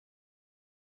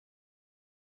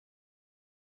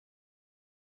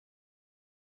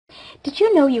Did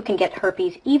you know you can get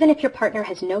herpes even if your partner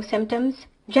has no symptoms?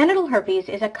 Genital herpes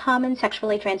is a common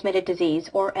sexually transmitted disease,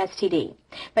 or STD,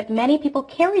 but many people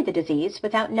carry the disease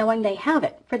without knowing they have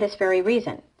it for this very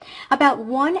reason. About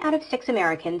 1 out of 6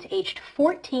 Americans aged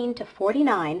 14 to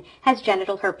 49 has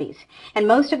genital herpes, and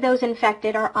most of those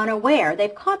infected are unaware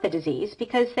they've caught the disease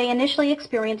because they initially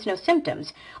experience no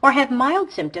symptoms or have mild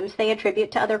symptoms they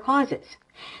attribute to other causes.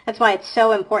 That's why it's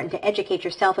so important to educate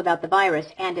yourself about the virus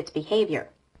and its behavior.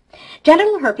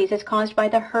 Genital herpes is caused by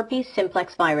the herpes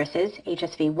simplex viruses,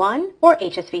 HSV1 or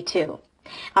HSV2.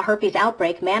 A herpes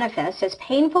outbreak manifests as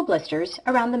painful blisters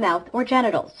around the mouth or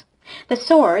genitals. The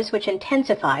sores, which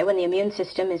intensify when the immune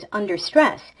system is under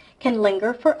stress, can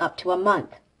linger for up to a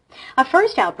month. A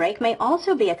first outbreak may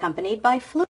also be accompanied by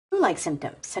flu-like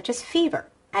symptoms, such as fever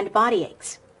and body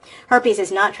aches. Herpes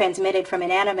is not transmitted from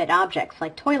inanimate objects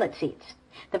like toilet seats.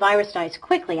 The virus dies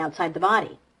quickly outside the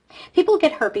body. People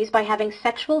get herpes by having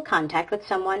sexual contact with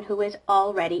someone who is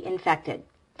already infected.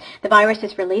 The virus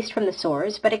is released from the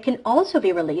sores, but it can also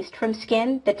be released from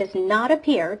skin that does not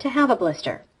appear to have a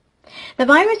blister. The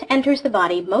virus enters the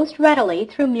body most readily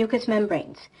through mucous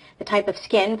membranes, the type of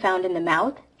skin found in the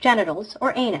mouth, genitals,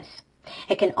 or anus.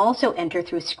 It can also enter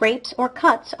through scrapes or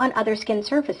cuts on other skin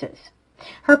surfaces.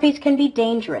 Herpes can be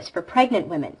dangerous for pregnant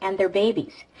women and their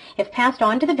babies. If passed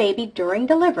on to the baby during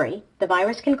delivery, the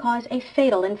virus can cause a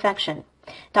fatal infection.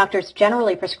 Doctors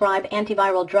generally prescribe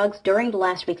antiviral drugs during the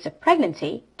last weeks of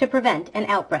pregnancy to prevent an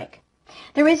outbreak.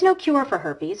 There is no cure for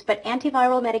herpes, but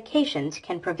antiviral medications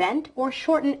can prevent or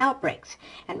shorten outbreaks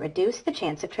and reduce the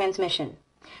chance of transmission.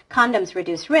 Condoms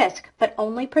reduce risk, but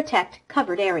only protect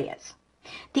covered areas.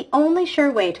 The only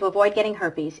sure way to avoid getting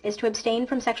herpes is to abstain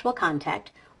from sexual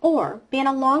contact or be in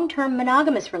a long-term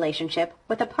monogamous relationship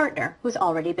with a partner who's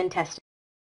already been tested.